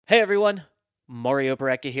Hey everyone, Mario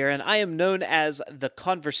Parecka here, and I am known as the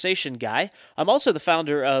Conversation Guy. I'm also the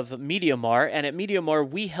founder of MediaMar, and at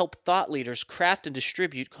MediaMar we help thought leaders craft and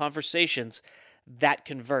distribute conversations that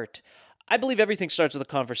convert. I believe everything starts with a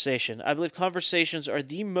conversation. I believe conversations are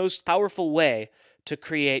the most powerful way to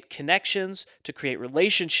create connections, to create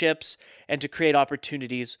relationships, and to create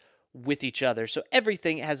opportunities with each other. So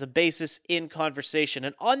everything has a basis in conversation.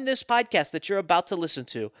 And on this podcast that you're about to listen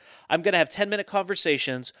to, I'm going to have 10-minute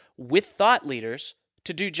conversations with thought leaders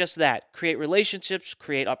to do just that. Create relationships,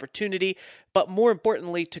 create opportunity, but more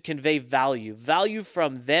importantly, to convey value. Value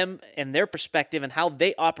from them and their perspective and how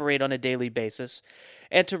they operate on a daily basis.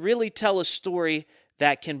 And to really tell a story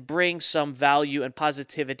that can bring some value and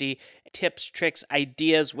positivity, tips, tricks,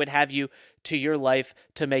 ideas, what have you, to your life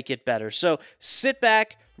to make it better. So sit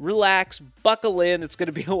back, relax, buckle in. It's going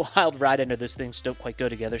to be a wild ride. I know those things don't quite go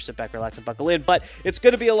together. Sit back, relax, and buckle in. But it's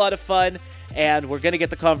going to be a lot of fun, and we're going to get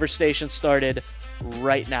the conversation started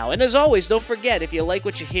right now. And as always, don't forget, if you like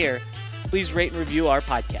what you hear, please rate and review our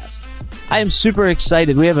podcast. I am super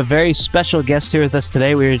excited. We have a very special guest here with us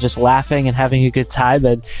today. We were just laughing and having a good time,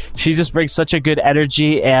 and she just brings such a good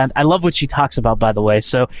energy, and I love what she talks about, by the way.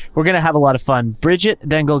 So we're going to have a lot of fun. Bridgit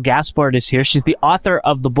Dengel Gaspard is here. She's the author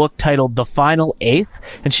of the book titled The Final Eighth,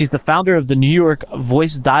 and she's the founder of the New York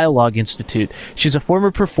Voice Dialogue Institute. She's a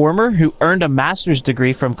former performer who earned a master's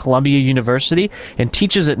degree from Columbia University and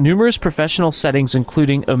teaches at numerous professional settings,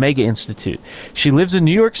 including Omega Institute. She lives in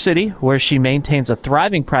New York City, where she maintains a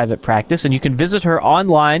thriving private practice, and you can visit her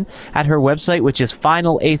online at her website, which is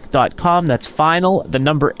final8th.com. That's final, the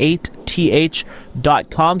number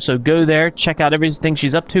 8th.com. So go there, check out everything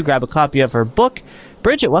she's up to, grab a copy of her book.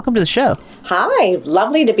 Bridgit, welcome to the show. Hi,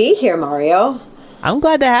 lovely to be here, Mario. I'm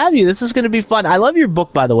glad to have you. This is going to be fun. I love your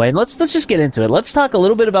book, by the way, and let's just get into it. Let's talk a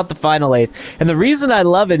little bit about The Final Eighth. And the reason I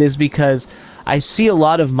love it is because I see a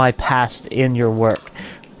lot of my past in your work.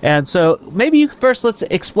 And so maybe you first, let's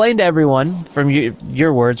explain to everyone from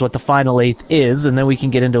your words what the final eighth is, and then we can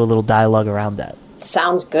get into a little dialogue around that.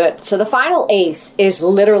 Sounds good. So the final eighth is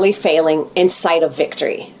literally failing in sight of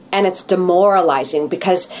victory. And it's demoralizing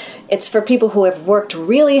because it's for people who have worked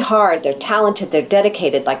really hard, they're talented, they're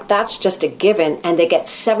dedicated, like that's just a given, and they get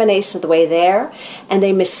 7/8 of the way there, and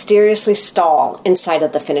they mysteriously stall in sight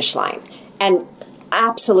of the finish line. And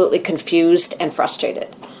absolutely confused and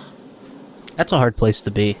frustrated. That's a hard place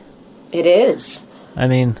to be. It is. I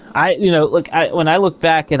mean, when I look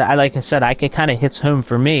back, and like I said, it kind of hits home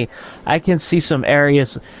for me. I can see some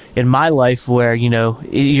areas in my life where,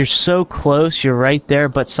 you're so close, you're right there,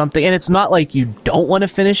 but something, and it's not like you don't want to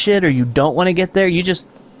finish it or you don't want to get there, you just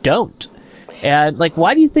don't. And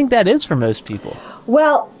why do you think that is for most people?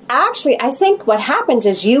 Well, actually, I think what happens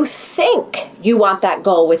is you think you want that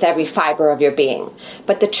goal with every fiber of your being.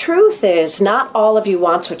 But the truth is not all of you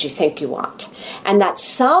wants what you think you want. And that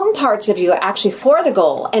some parts of you are actually for the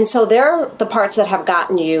goal. And so they're the parts that have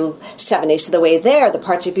gotten you 7/8 of the way there, the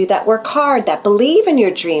parts of you that work hard, that believe in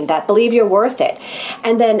your dream, that believe you're worth it.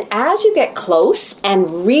 And then as you get close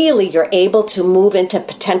and really you're able to move into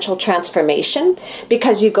potential transformation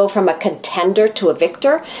because you go from a contender to a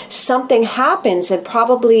victor, something happens, and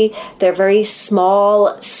probably they're very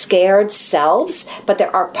small, scared selves, but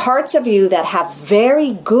there are parts of you that have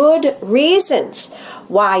very good reasons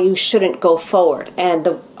why you shouldn't go forward.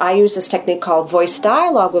 And I use this technique called voice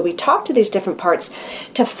dialogue, where we talk to these different parts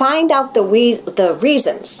to find out the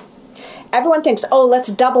reasons. Everyone thinks, oh,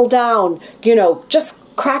 let's double down, just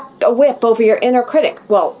crack a whip over your inner critic.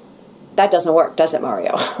 Well, that doesn't work, does it,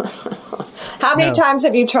 Mario? How many times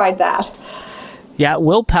have you tried that? Yeah,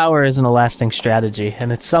 willpower isn't a lasting strategy,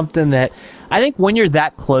 and it's something that I think when you're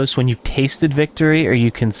that close, when you've tasted victory or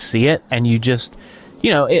you can see it, and you just,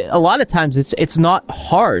 a lot of times it's not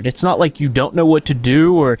hard. It's not like you don't know what to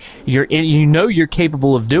do or you're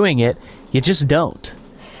capable of doing it. You just don't.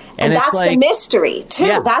 And that's the mystery, too.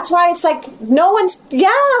 Yeah. That's why it's no one's,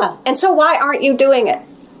 And so why aren't you doing it?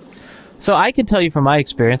 So I can tell you from my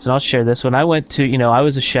experience, and I'll share this. When I went to, I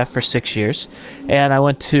was a chef for 6 years, and I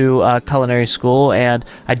went to culinary school, and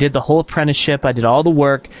I did the whole apprenticeship. I did all the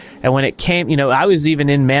work, and when it came, I was even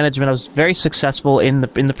in management. I was very successful in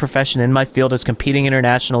the profession, in my field. I was competing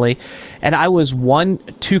internationally, and I was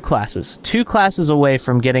two classes away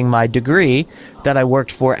from getting my degree that I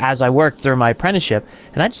worked for as I worked through my apprenticeship,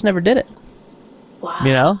 and I just never did it.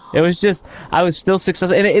 Wow. It was just, I was still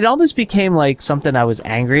successful. And it almost became something I was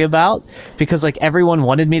angry about because everyone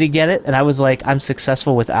wanted me to get it. And I was I'm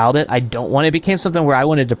successful without it. I don't want it. It became something where I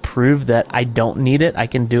wanted to prove that I don't need it. I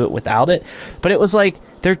can do it without it. But it was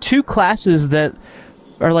there are two classes that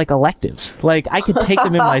are like electives. Like I could take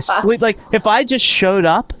them in my sleep. Like if I just showed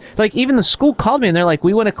up, like even the school called me and they're like,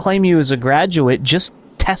 we want to claim you as a graduate, just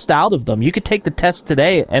test out of them. You could take the test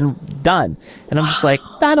today and done. And I'm just like,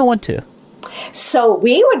 I don't want to. So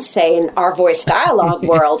we would say in our voice dialogue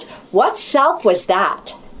world, what self was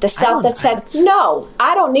that? The self that said, no,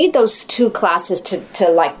 I don't need those 2 classes to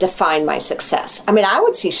like define my success. I mean, I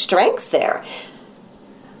would see strength there.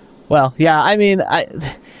 Well, yeah, I mean,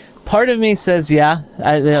 part of me says, yeah,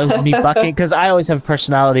 that was me bucking, because I always have a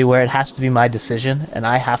personality where it has to be my decision, and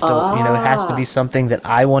I have to, it has to be something that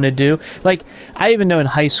I want to do. Like, I even know in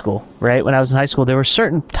high school, right, when I was in high school, there were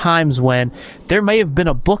certain times when there may have been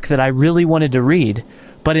a book that I really wanted to read,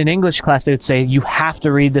 but in English class, they would say, you have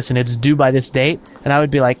to read this and it's due by this date. And I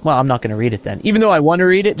would be like, well, I'm not going to read it then. Even though I want to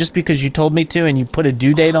read it, just because you told me to and you put a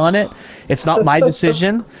due date on it, it's not my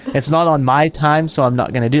decision. It's not on my time, so I'm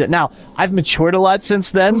not going to do that. Now, I've matured a lot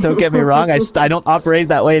since then. Don't get me wrong. I don't operate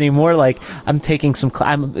that way anymore. Like, I'm taking some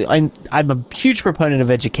I'm a huge proponent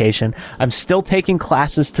of education. I'm still taking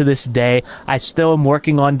classes to this day. I still am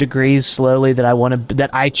working on degrees slowly that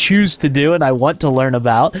I choose to do and I want to learn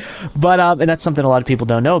about. But and that's something a lot of people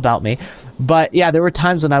don't know about me. But yeah, there were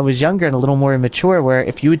times when I was younger and a little more immature where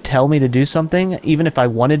if you would tell me to do something, even if I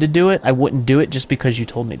wanted to do it, I wouldn't do it just because you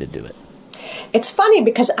told me to do it. It's funny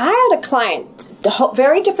because I had a client,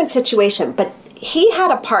 very different situation, but he had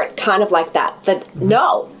a part kind of like that,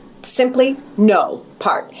 no, simply no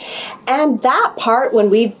part. And that part, when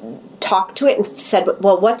we talked to it and said,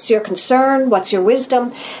 well, what's your concern? What's your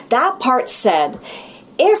wisdom? That part said,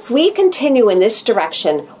 if we continue in this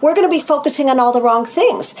direction, we're going to be focusing on all the wrong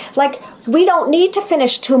things. Like, we don't need to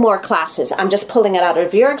finish 2 more classes. I'm just pulling it out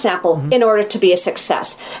of your example in order to be a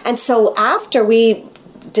success. And so after we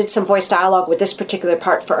did some voice dialogue with this particular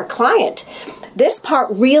part for a client, this part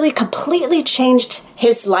really completely changed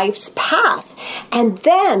his life's path. And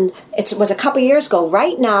then, it was a couple years ago,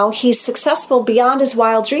 right now, he's successful beyond his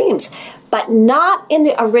wild dreams, but not in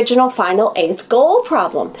the original final 8th goal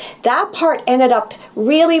problem. That part ended up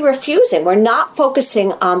really refusing. We're not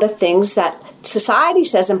focusing on the things that society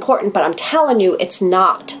says important, but I'm telling you, it's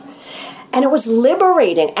not. And it was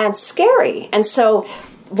liberating and scary. And so,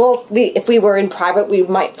 if we were in private, we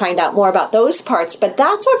might find out more about those parts. But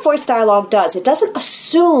that's what voice dialogue does. It doesn't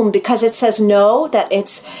assume because it says no that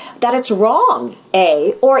it's wrong,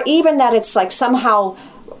 or even that it's like somehow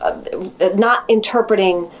not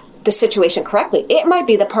interpreting the situation correctly. It might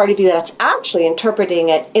be the part of you that's actually interpreting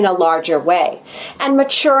it in a larger way. And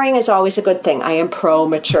maturing is always a good thing. I am pro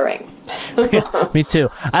maturing. Yeah, me too.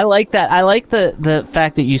 I like that. I like the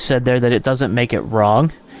fact that you said there that it doesn't make it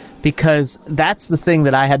wrong, because that's the thing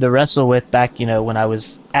that I had to wrestle with back, when I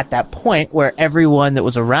was at that point where everyone that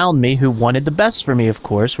was around me who wanted the best for me, of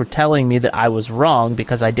course, were telling me that I was wrong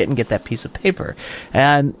because I didn't get that piece of paper.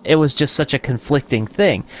 And it was just such a conflicting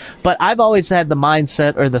thing. But I've always had the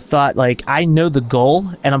mindset or the thought, like, I know the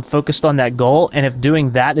goal and I'm focused on that goal. And if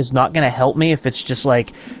doing that is not going to help me, if it's just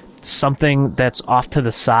like something that's off to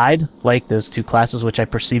the side, like those 2 classes, which I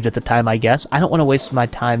perceived at the time, I guess, I don't want to waste my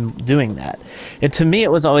time doing that. And to me,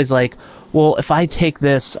 it was always like, well, if I take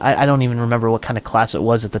this, I don't even remember what kind of class it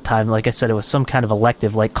was at the time. Like I said, it was some kind of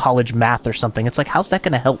elective, like college math or something. It's like, how's that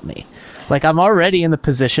going to help me? Like, I'm already in the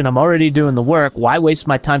position, I'm already doing the work. Why waste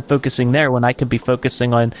my time focusing there when I could be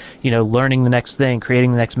focusing on, learning the next thing,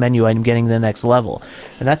 creating the next menu item, getting to the next level?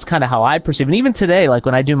 And that's kind of how I perceive it. And even today, like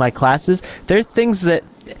when I do my classes, there are things that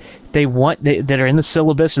they want that are in the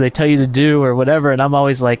syllabus or they tell you to do or whatever, and I'm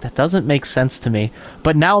always like, that doesn't make sense to me.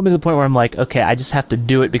 But now I'm at the point where I'm like, okay, I just have to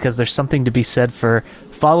do it because there's something to be said for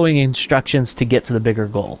following instructions to get to the bigger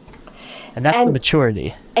goal. And that's the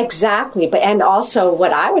maturity. Exactly. And also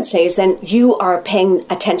what I would say is then you are paying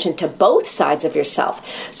attention to both sides of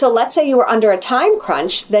yourself. So let's say you were under a time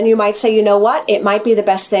crunch, then you might say, you know what, it might be the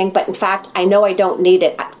best thing, but in fact, I know I don't need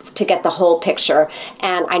it to get the whole picture,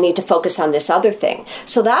 and I need to focus on this other thing.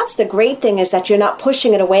 So that's the great thing, is that you're not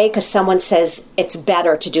pushing it away because someone says it's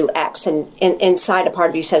better to do X, and inside a part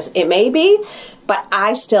of you says it may be, but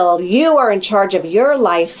you are in charge of your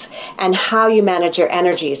life and how you manage your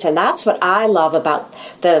energies. And that's what I love about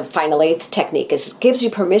the Final 8th technique, is it gives you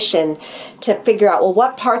permission to figure out, well,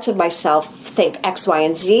 what parts of myself think X, Y,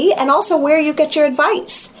 and Z, and also where you get your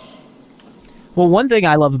advice. Well, one thing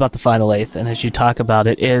I love about the Final 8th, and as you talk about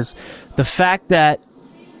it, is the fact that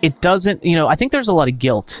it doesn't, I think there's a lot of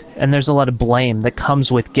guilt and there's a lot of blame that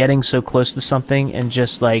comes with getting so close to something and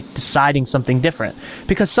just like deciding something different.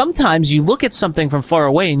 Because sometimes you look at something from far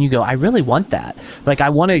away and you go, I really want that. Like, I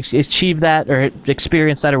want to achieve that or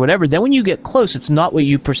experience that or whatever. Then when you get close, it's not what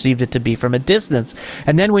you perceived it to be from a distance.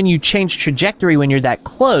 And then when you change trajectory when you're that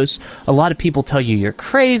close, a lot of people tell you you're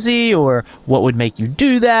crazy or what would make you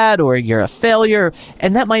do that or you're a failure.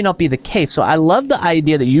 And that might not be the case. So I love the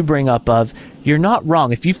idea that you bring up of, you're not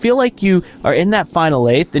wrong. If you feel like you are in that final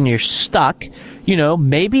eighth and you're stuck,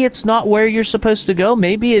 maybe it's not where you're supposed to go.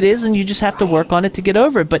 Maybe it is, and you just have to work on it to get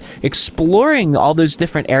over it. But exploring all those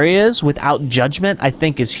different areas without judgment, I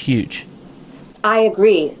think, is huge. I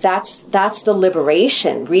agree. That's the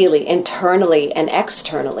liberation, really, internally and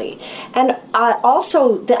externally. And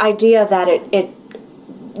also the idea that it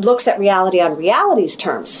looks at reality on reality's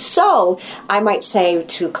terms. So I might say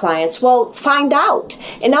to clients, well, find out.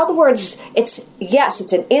 In other words, it's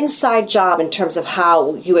an inside job in terms of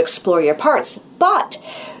how you explore your parts, but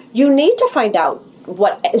you need to find out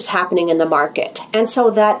what is happening in the market. And so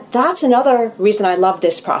that's another reason I love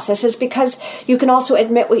this process, is because you can also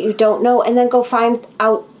admit what you don't know and then go find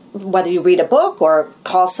out, whether you read a book or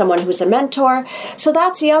call someone who's a mentor. So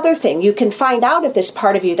that's the other thing. You can find out if this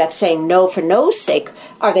part of you that's saying no for no's sake,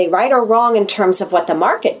 are they right or wrong in terms of what the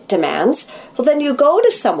market demands? Well, then you go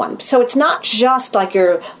to someone. So it's not just like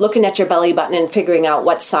you're looking at your belly button and figuring out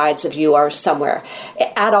what sides of you are somewhere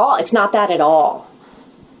at all. It's not that at all.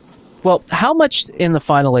 Well, how much in the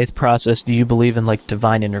final eighth process do you believe in, like,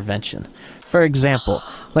 divine intervention? For example,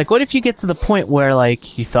 like, what if you get to the point where,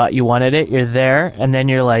 like, you thought you wanted it, you're there, and then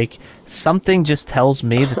you're like, something just tells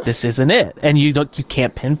me that this isn't it, and you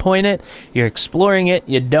can't pinpoint it, you're exploring it,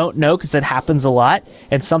 you don't know, because it happens a lot,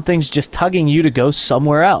 and something's just tugging you to go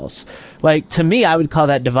somewhere else. Like, to me, I would call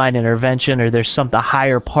that divine intervention, or there's some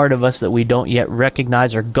higher part of us that we don't yet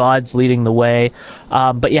recognize, or God's leading the way.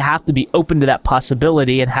 But you have to be open to that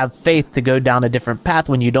possibility and have faith to go down a different path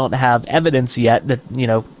when you don't have evidence yet that,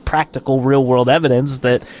 practical real world evidence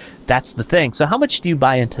that that's the thing. So how much do you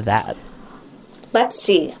buy into that? Let's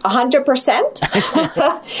see,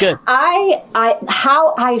 100%. Good.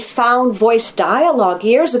 How I found voice dialogue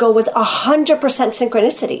years ago was 100%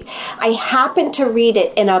 synchronicity. I happened to read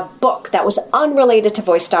it in a book that was unrelated to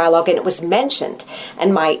voice dialogue, and it was mentioned,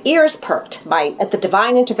 and my ears perked. At the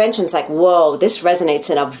divine interventions, like, whoa, this resonates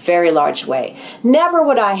in a very large way. Never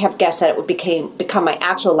would I have guessed that it would become my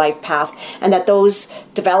actual life path, and that those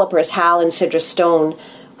developers, Hal and Sidra Stone,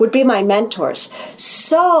 would be my mentors.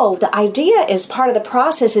 So the idea is, part of the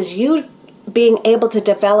process is you being able to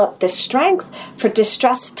develop the strength for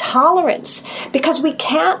distress tolerance, because we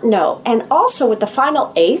can't know. And also with the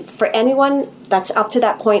final eighth, for anyone that's up to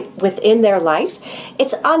that point within their life,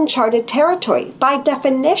 it's uncharted territory by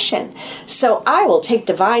definition. So I will take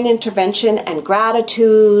divine intervention and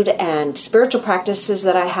gratitude and spiritual practices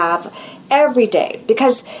that I have every day,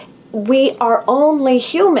 because we are only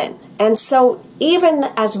human. And so even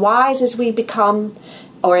as wise as we become,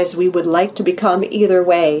 or as we would like to become, either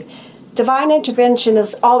way, divine intervention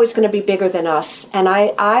is always going to be bigger than us. And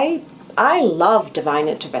I love divine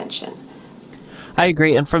intervention. I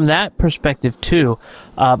agree. And from that perspective, too,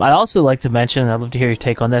 I also like to mention, and I'd love to hear your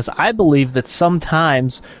take on this, I believe that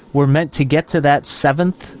sometimes we're meant to get to that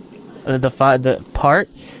seventh, the part,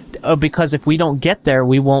 because if we don't get there,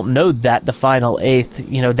 we won't know that the final eighth,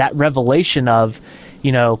 that revelation of,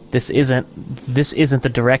 this isn't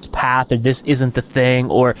the direct path, or this isn't the thing,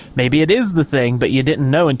 or maybe it is the thing, but you didn't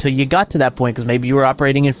know until you got to that point, because maybe you were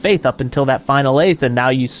operating in faith up until that final eighth, and now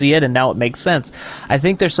you see it, and now it makes sense. I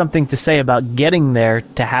think there's something to say about getting there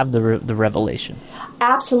to have the revelation.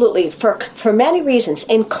 Absolutely, for many reasons,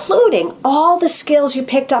 including all the skills you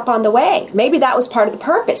picked up on the way. Maybe that was part of the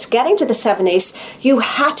purpose. Getting to the 7 eighths, you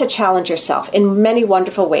had to challenge yourself in many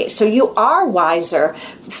wonderful ways. So you are wiser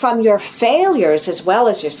from your failures as well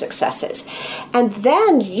as your successes. And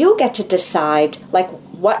then you get to decide, like,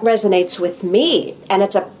 what resonates with me. And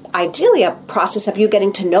it's ideally a process of you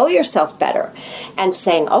getting to know yourself better and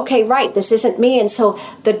saying, okay, right, this isn't me. And so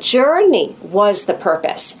the journey was the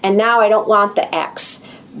purpose. And now I don't want the X,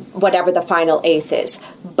 whatever the final eighth is.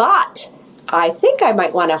 But I think I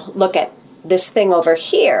might want to look at this thing over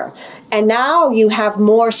here. And now you have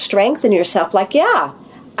more strength in yourself. Like, yeah,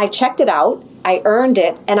 I checked it out. I earned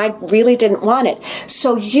it, and I really didn't want it.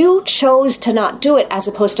 So you chose to not do it, as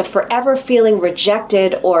opposed to forever feeling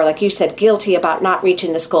rejected or, like you said, guilty about not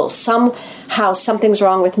reaching this goal. Somehow something's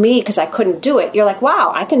wrong with me because I couldn't do it. You're like,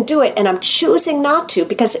 wow, I can do it, and I'm choosing not to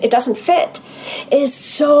because it doesn't fit. It is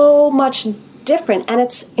so much different, and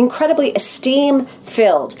it's incredibly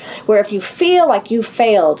esteem-filled, where if you feel like you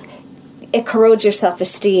failed, it corrodes your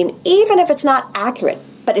self-esteem, even if it's not accurate.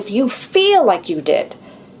 But if you feel like you did,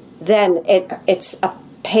 then it's a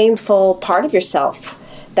painful part of yourself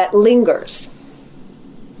that lingers.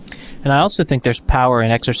 And I also think there's power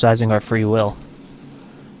in exercising our free will,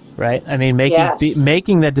 right? I mean,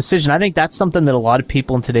 making that decision. I think that's something that a lot of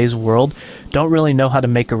people in today's world don't really know how to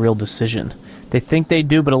make a real decision. They think they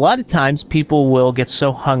do, but a lot of times people will get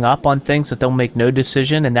so hung up on things that they'll make no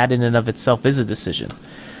decision, and that in and of itself is a decision.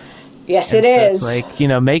 Yes, it is. It's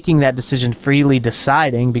like, making that decision, freely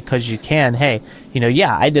deciding because you can, hey,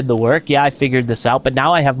 yeah, I did the work. Yeah, I figured this out, but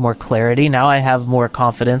now I have more clarity. Now I have more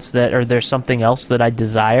confidence or there's something else that I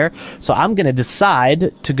desire. So I'm going to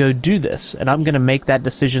decide to go do this, and I'm going to make that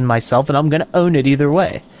decision myself, and I'm going to own it either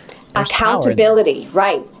way. There's accountability,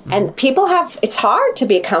 right. Mm-hmm. And it's hard to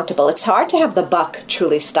be accountable. It's hard to have the buck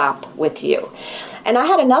truly stop with you. And I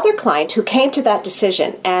had another client who came to that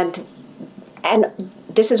decision, and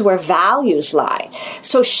this is where values lie.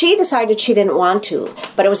 So she decided she didn't want to,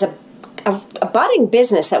 but it was a budding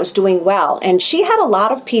business that was doing well. And she had a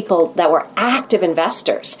lot of people that were active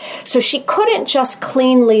investors. So she couldn't just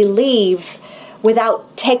cleanly leave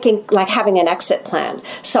without having an exit plan.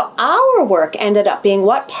 So our work ended up being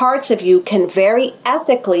what parts of you can very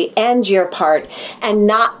ethically end your part and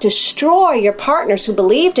not destroy your partners who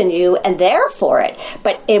believed in you and there for it.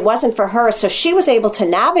 But it wasn't for her. So she was able to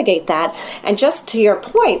navigate that. And just to your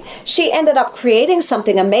point, she ended up creating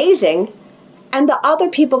something amazing, and the other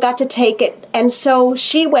people got to take it. And so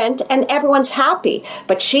she went, and everyone's happy.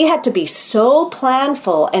 But she had to be so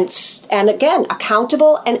planful and again,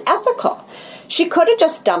 accountable and ethical. She could have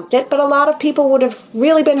just dumped it, but a lot of people would have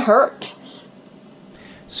really been hurt.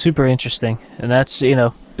 Super interesting. And that's,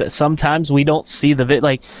 sometimes we don't see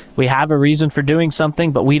we have a reason for doing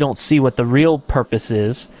something, but we don't see what the real purpose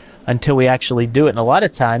is until we actually do it. And a lot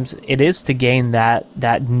of times it is to gain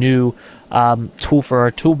that new tool for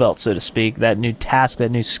our tool belt, so to speak, that new task,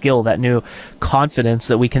 that new skill, that new confidence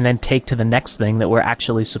that we can then take to the next thing that we're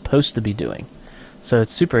actually supposed to be doing. So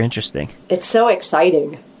it's super interesting. It's so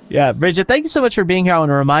exciting. Yeah, Bridgit, thank you so much for being here. I want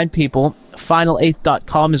to remind people,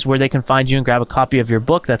 final8th.com is where they can find you and grab a copy of your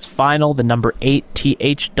book. That's final, the number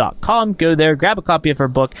 8th.com. Go there, grab a copy of her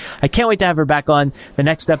book. I can't wait to have her back on the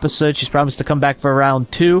next episode. She's promised to come back for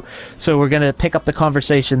round 2, so we're going to pick up the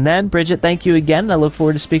conversation then. Bridgit, thank you again. I look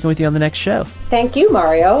forward to speaking with you on the next show. Thank you,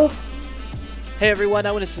 Mario. Hey everyone,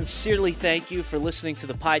 I want to sincerely thank you for listening to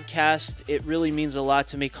the podcast. It really means a lot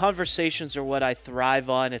to me. Conversations are what I thrive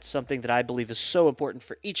on. It's something that I believe is so important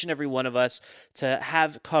for each and every one of us to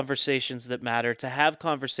have conversations that matter, to have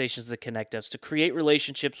conversations that connect us, to create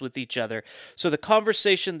relationships with each other. So the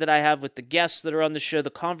conversation that I have with the guests that are on the show, the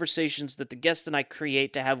conversations that the guests and I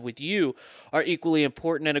create to have with you are equally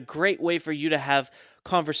important, and a great way for you to have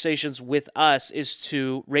conversations with us is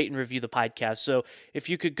to rate and review the podcast. So if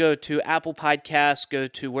you could go to Apple Podcasts, go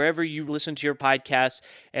to wherever you listen to your podcasts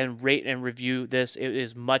and rate and review this, it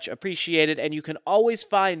is much appreciated. And you can always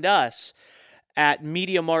find us at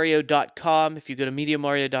MediaMario.com. If you go to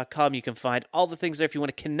MediaMario.com, you can find all the things there. If you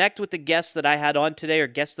want to connect with the guests that I had on today or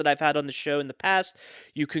guests that I've had on the show in the past,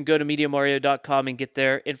 you can go to MediaMario.com and get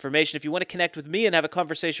their information. If you want to connect with me and have a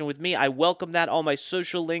conversation with me, I welcome that. All my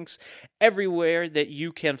social links, everywhere that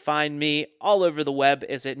you can find me, all over the web,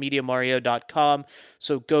 is at MediaMario.com.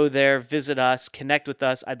 So go there, visit us, connect with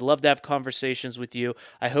us. I'd love to have conversations with you.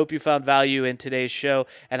 I hope you found value in today's show,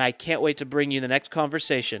 and I can't wait to bring you the next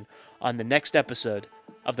conversation on the next episode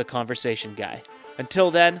of The Conversation Guy. Until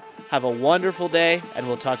then, have a wonderful day, and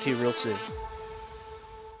we'll talk to you real soon.